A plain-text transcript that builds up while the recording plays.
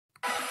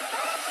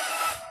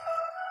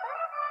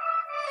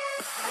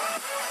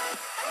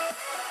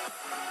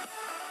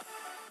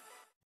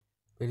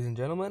Ladies and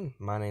gentlemen,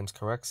 my name's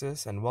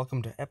Corexis, and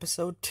welcome to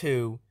episode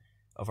 2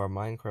 of our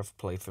Minecraft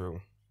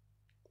playthrough.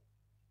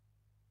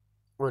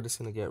 We're just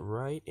gonna get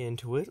right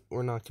into it.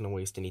 We're not gonna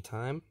waste any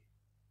time.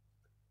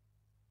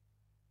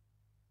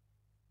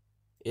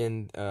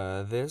 In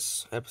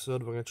this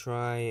episode, we're gonna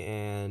try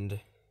and...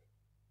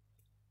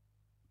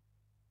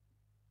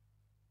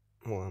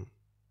 Hold on.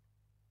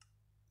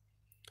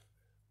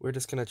 We're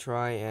just gonna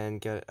try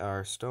and get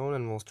our stone,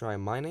 and we'll try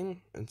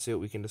mining and see what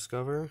we can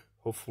discover.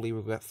 Hopefully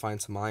we'll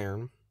find some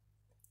iron.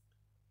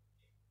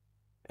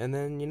 And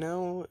then,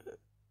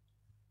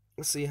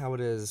 let's see how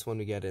it is when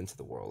we get into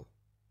the world.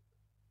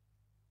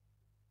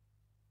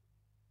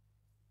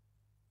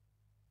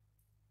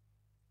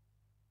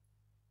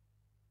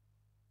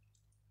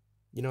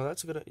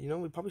 That's a good...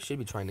 we probably should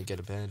be trying to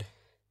get a bed.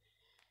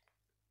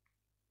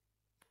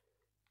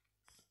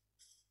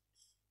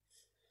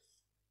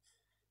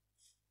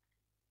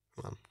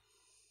 Come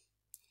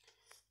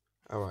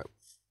on.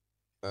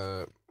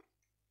 Alright.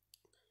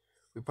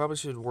 We probably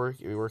should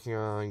be working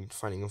on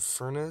finding a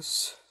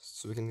furnace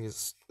so we can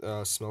use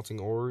smelting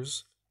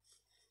ores.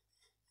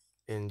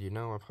 And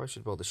I probably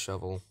should build a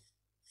shovel.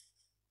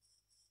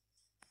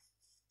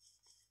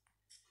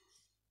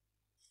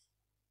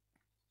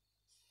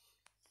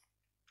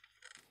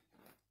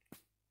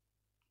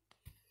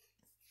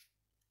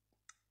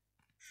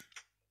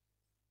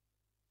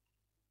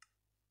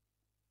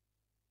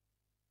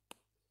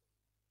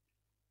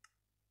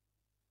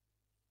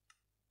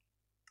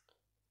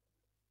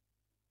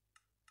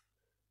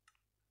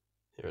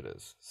 Here it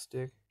is.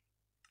 Stick,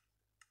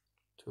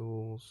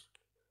 tools,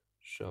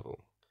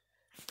 shovel.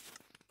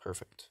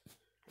 Perfect.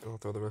 And I'll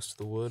throw the rest of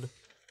the wood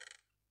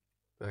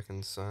back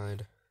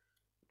inside.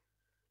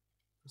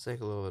 Let's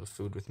take a little bit of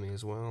food with me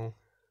as well.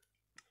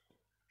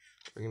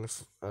 We're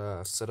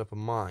gonna set up a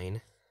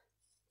mine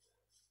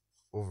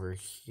over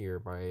here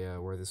by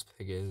where this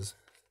pig is.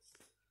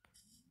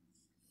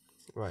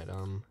 Right,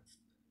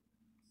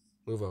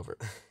 move over.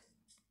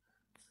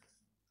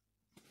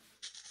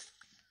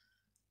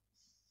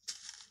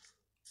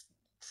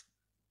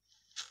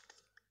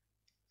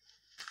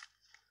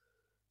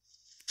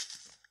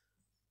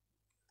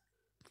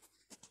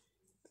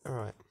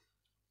 Alright.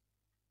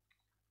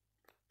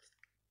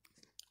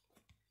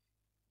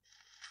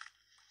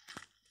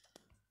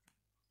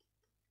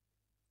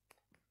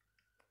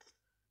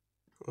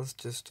 Let's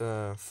just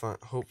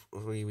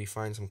hopefully we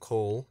find some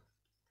coal.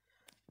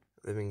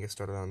 Then we can get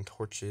started on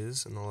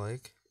torches and the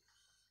like.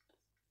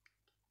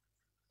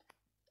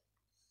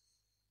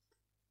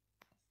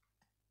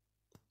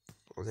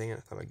 Oh dang it,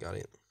 I thought I got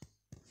it.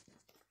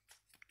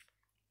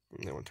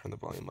 And then we'll turn the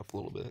volume up a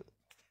little bit.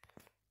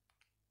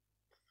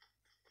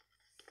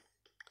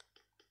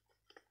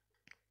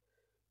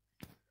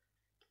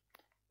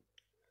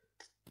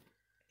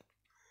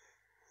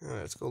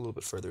 Alright, let's go a little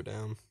bit further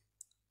down.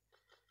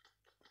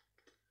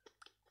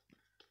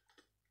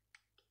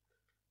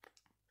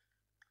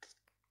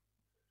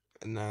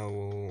 And now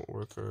we'll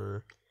work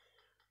our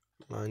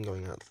mine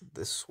going out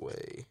this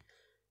way.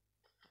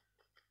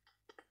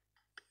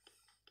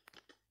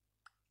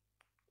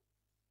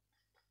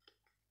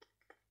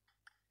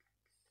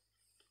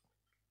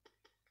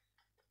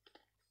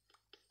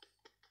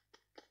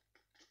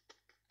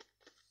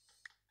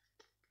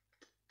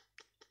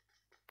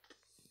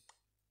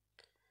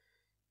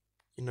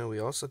 We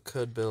also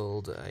could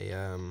build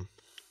a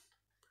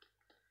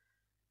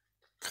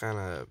kind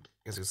of,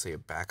 I guess you could say, a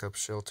backup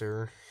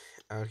shelter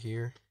out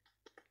here.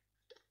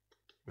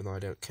 Even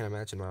though can't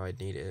imagine why I'd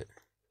need it.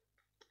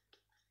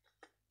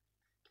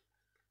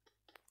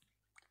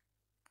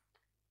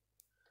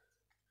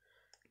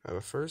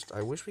 But first,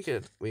 I wish we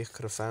could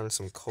have found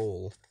some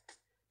coal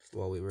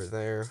while we were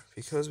there,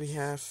 because we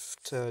have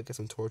to get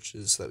some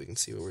torches so that we can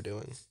see what we're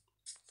doing.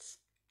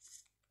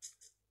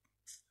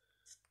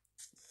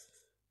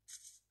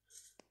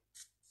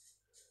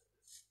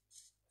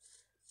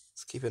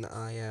 Let's keep an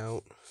eye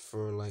out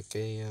for like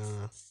a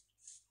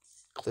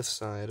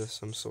cliffside of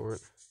some sort.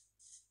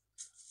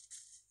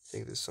 I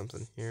think there's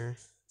something here.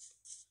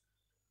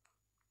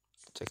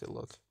 Take a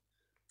look.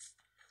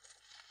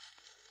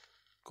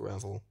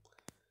 Gravel.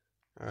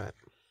 Alright.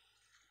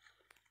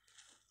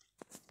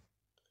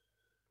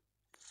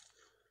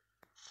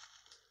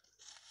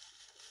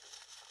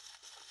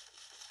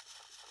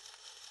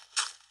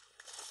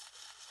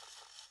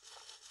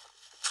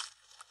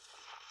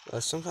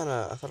 Some kind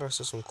of, I thought I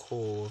saw some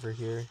coal over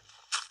here.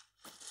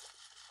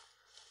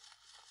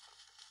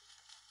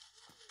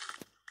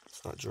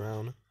 Let's not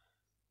drown.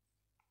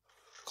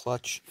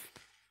 Clutch.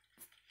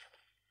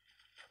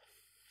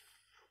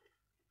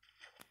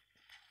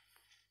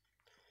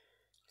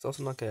 Let's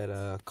also not get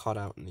caught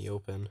out in the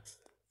open.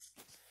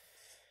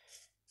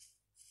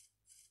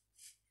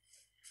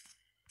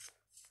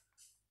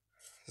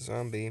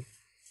 Zombie.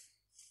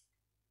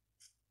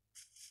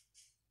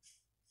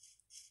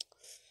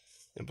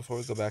 And before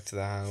we go back to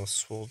the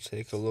house, we'll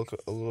take a look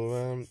a little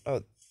around.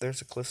 Oh,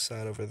 there's a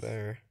cliffside over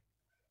there.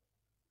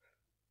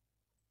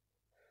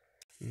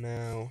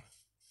 Now,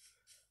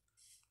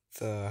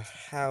 The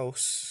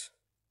house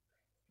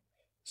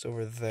is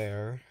over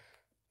there,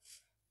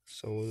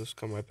 so we'll just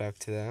come right back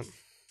to that.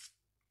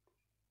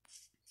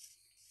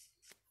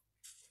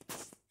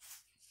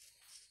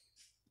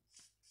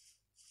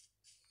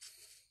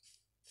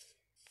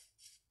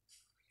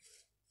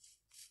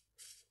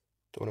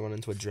 Don't want to run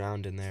into a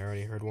drowned in there. I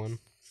already heard one.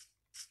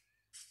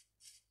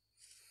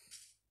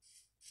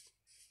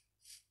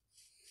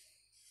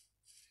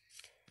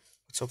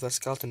 Let's hope that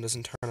skeleton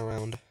doesn't turn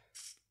around.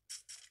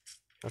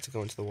 Not to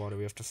go into the water.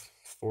 We have to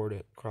ford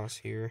it across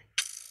here.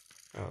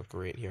 Oh,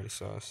 great. He already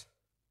saw us.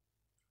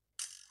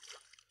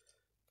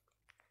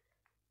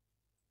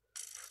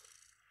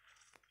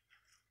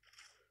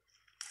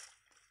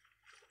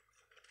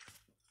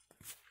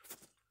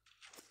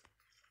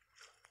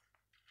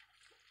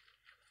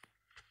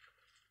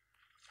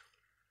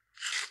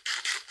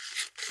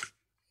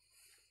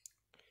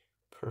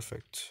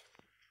 Perfect.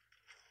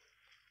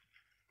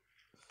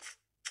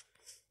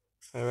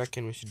 I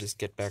reckon we should just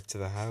get back to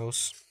the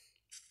house.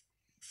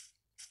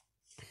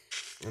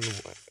 And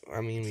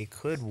I mean, we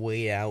could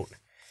wait out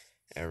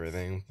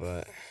everything,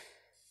 but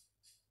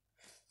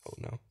oh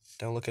no!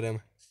 Don't look at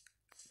him.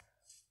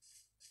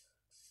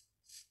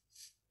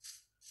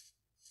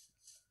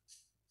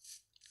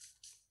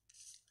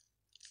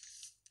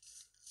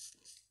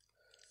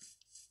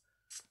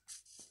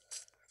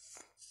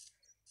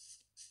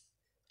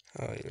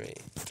 Oh, you're right.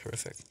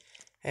 Terrific.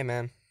 Hey,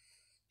 man.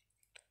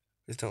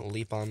 Just don't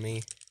leap on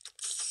me.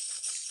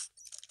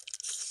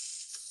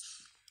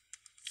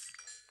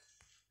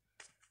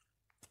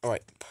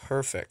 Alright,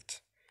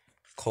 perfect.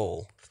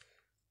 Coal.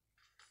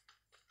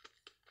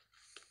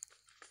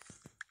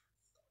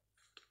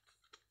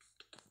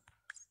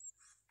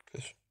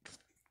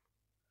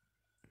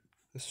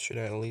 This should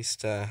at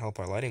least help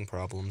our lighting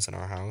problems in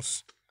our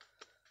house.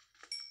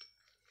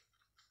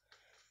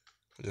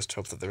 I just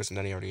hope that there isn't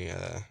any already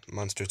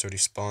monsters already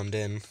spawned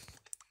in by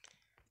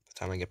the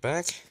time I get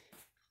back.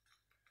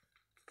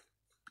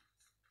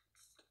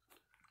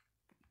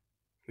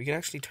 We can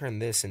actually turn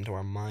this into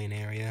our mine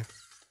area.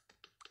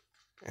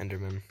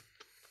 Enderman.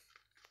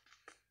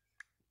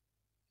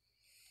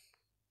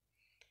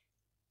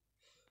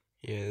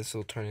 Yeah, this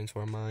will turn into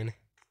our mine.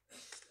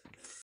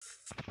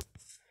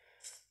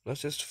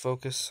 Let's just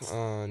focus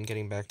on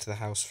getting back to the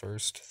house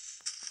first.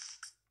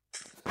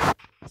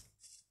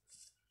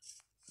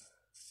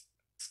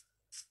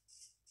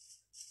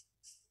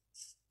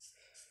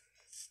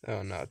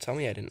 Oh no, tell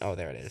me I didn't. Oh,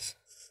 there it is.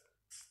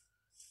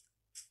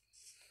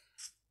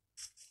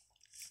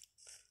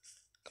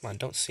 Come on,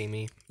 don't see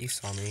me. You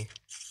saw me.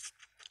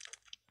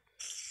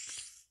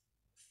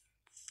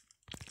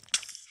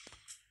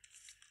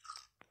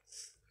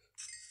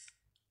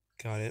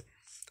 Got it.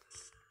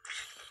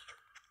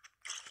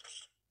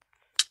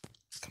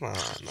 Come on,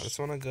 I just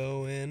want to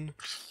go in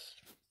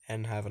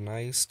and have a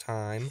nice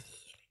time.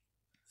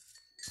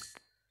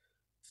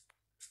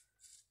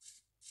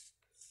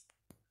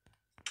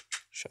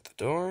 Shut the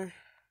door.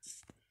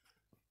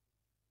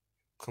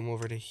 Come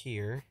over to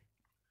here.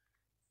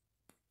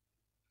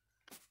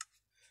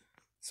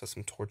 Set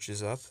some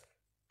torches up.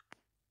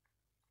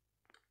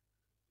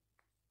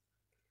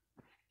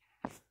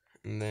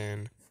 And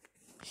then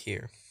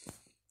here.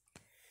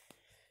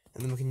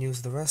 And then we can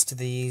use the rest of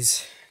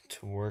these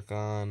to work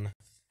on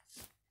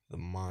the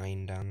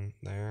mine down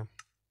there.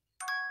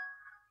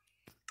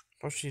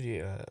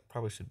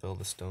 Probably should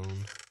build a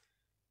stone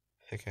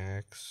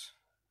pickaxe.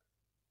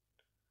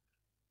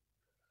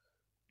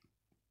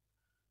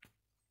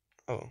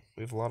 Oh,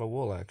 we have a lot of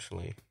wool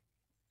actually.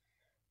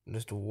 I'm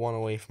just one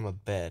away from a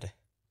bed,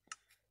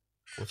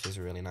 which is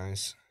really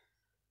nice.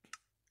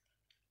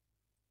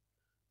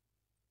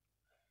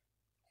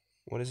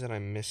 What is it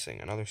I'm missing?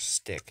 Another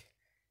stick.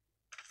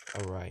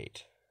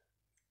 Alright.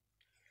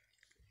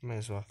 Might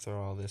as well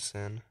throw all this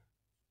in.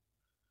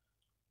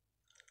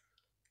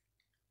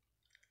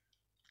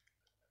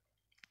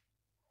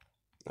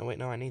 Oh wait,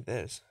 no, I need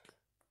this.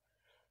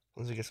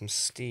 Once we get some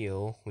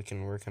steel, we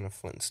can work on a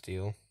flint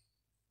steel.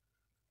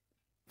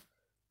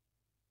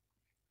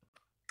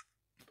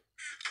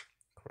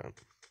 Crap.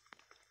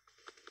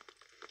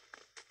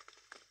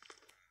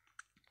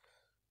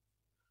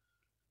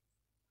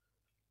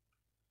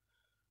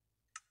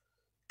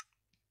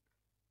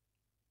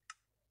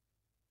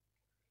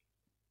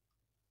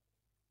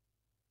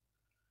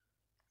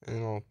 And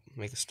then I'll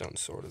make a stone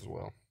sword as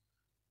well.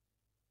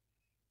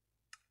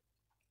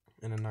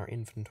 And in our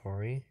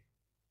inventory,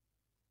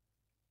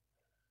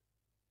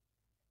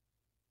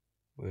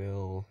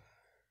 we'll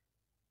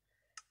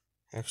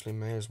actually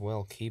may as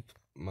well keep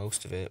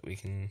most of it. We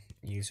can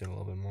use it a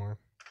little bit more.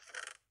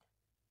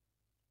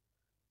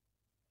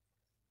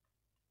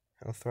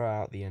 I'll throw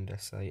out the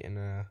andesite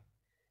and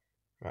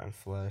rotten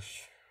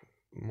flesh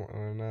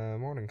when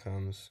morning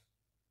comes.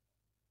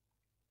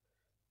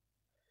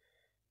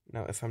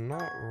 Now, if I'm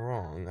not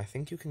wrong, I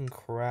think you can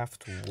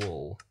craft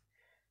wool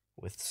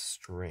with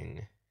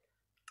string.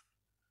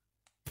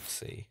 Let's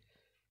see.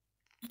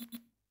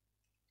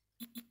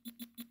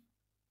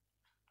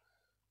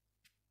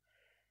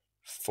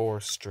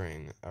 Four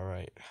string.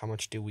 Alright, how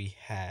much do we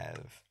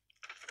have?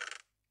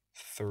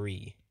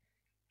 3.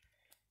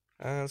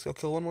 Let's go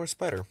kill one more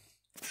spider.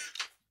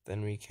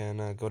 Then we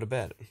can go to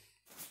bed.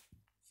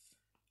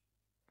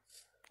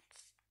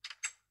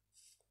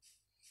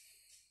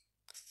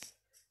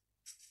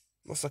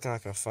 Most likely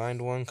not gonna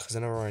find one, because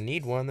whenever I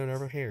need one, they're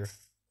never here.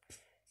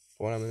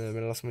 But when I'm in the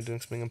middle of somebody doing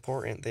something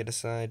important, they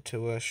decide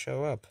to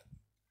show up.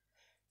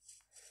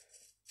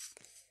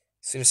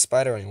 Seen a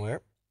spider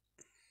anywhere?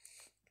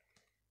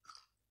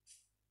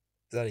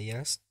 Is that a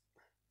yes?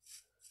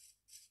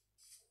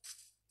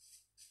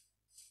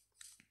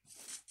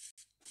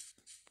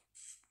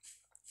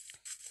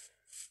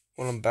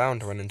 Well, I'm bound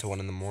to run into one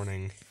in the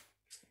morning.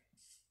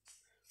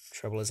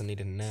 Trouble isn't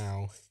needed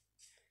now.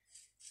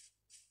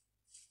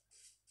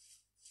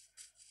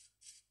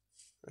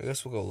 I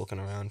guess we'll go looking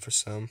around for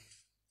some.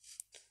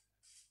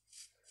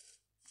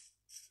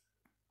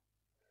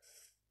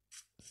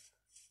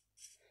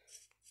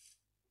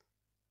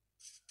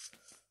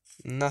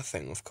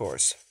 Nothing, of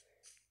course.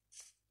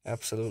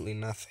 Absolutely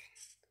nothing.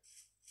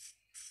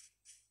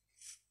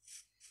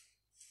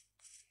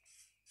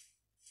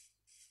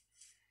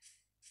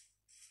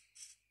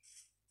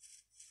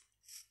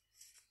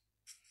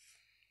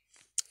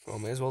 Well,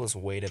 may as well just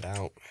wait it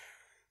out.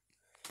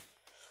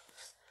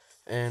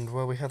 And,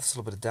 well, we have this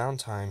little bit of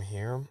downtime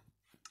here.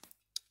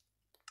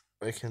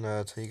 I can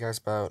tell you guys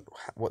about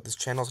what this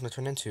channel is going to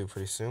turn into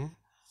pretty soon.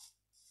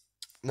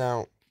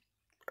 Now,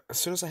 as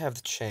soon as I have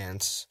the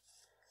chance,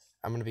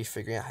 I'm going to be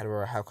figuring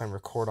out how can I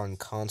record on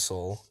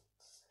console.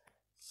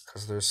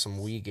 Because there's some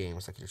Wii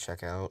games I can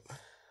check out.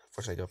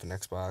 Unfortunately, I do have an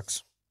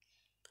Xbox.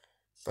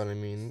 But, I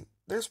mean,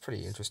 there's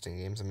pretty interesting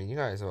games. I mean, you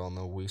guys all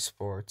know Wii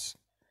Sports.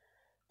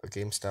 But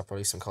GameStop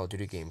released some Call of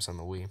Duty games on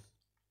the Wii.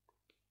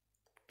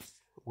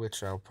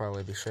 Which I'll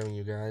probably be showing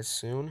you guys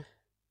soon.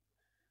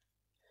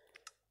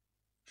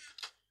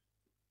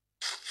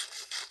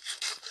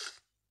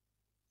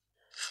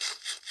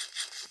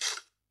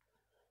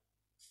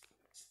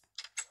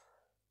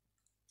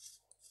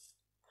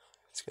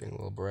 It's getting a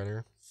little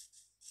brighter.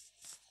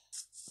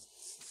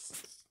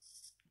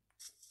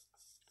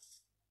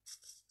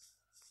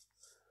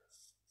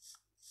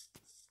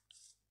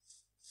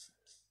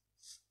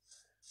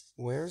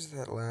 Where's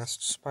that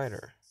last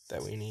spider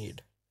that we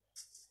need?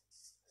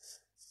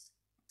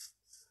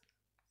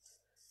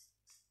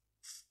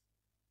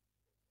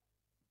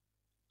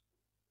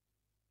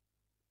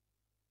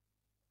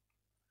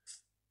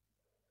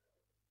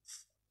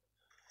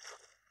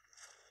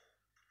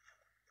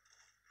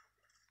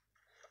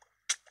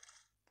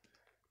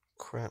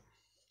 Crap.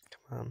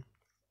 Come on.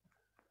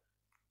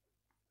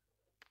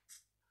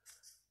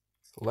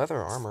 Leather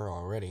armor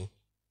already.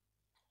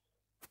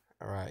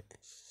 Alright.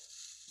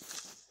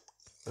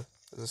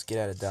 Let's just get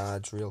out of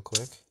Dodge real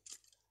quick.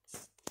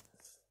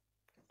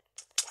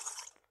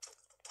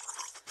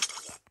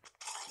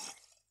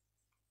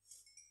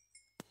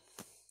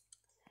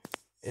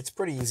 It's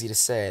pretty easy to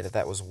say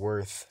that was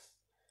worth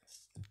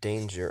the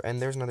danger.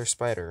 And there's another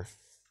spider.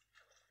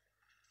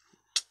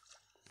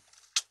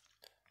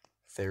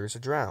 There's a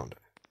drowned.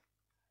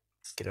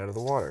 Get out of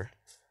the water.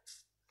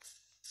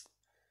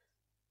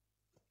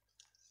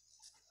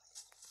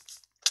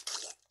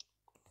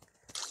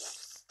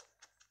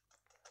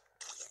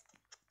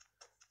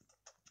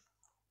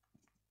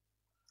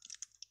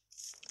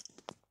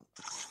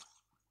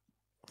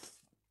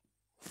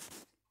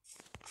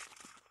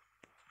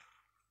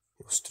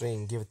 Your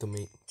string, give it to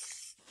me.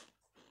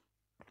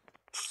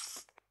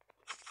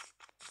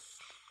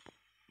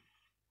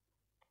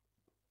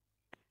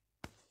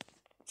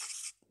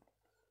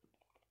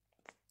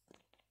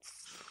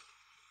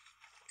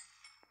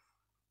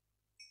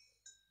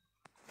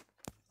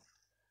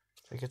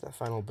 Did I get that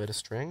final bit of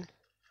string?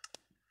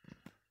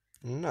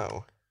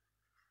 No.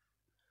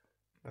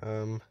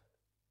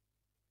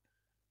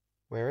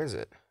 Where is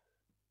it?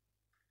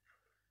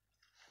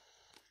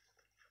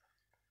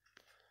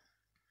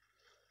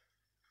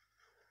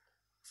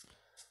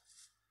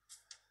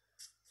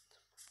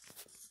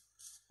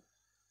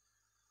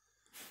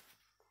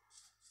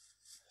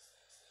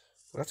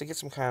 We'll have to get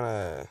some kind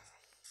of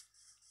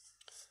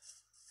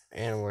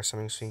animal or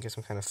something so we can get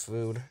some kind of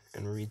food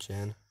and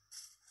regen.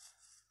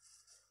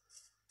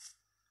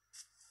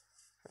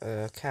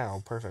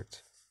 Cow,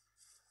 perfect.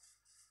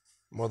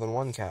 More than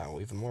one cow,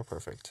 even more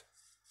perfect.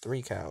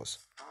 3 cows.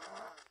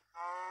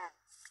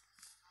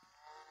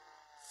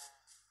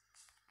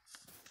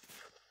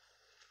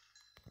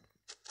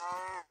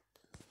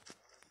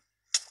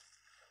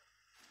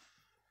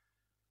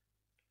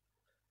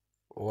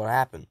 What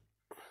happened?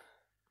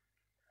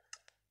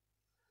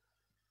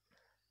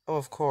 Oh,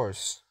 of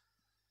course.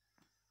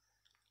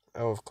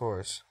 Oh, of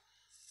course.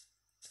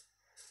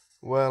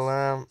 Well,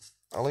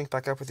 I'll link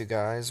back up with you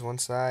guys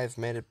once I've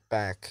made it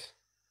back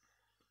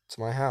to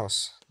my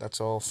house.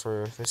 That's all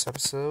for this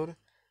episode.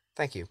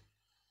 Thank you.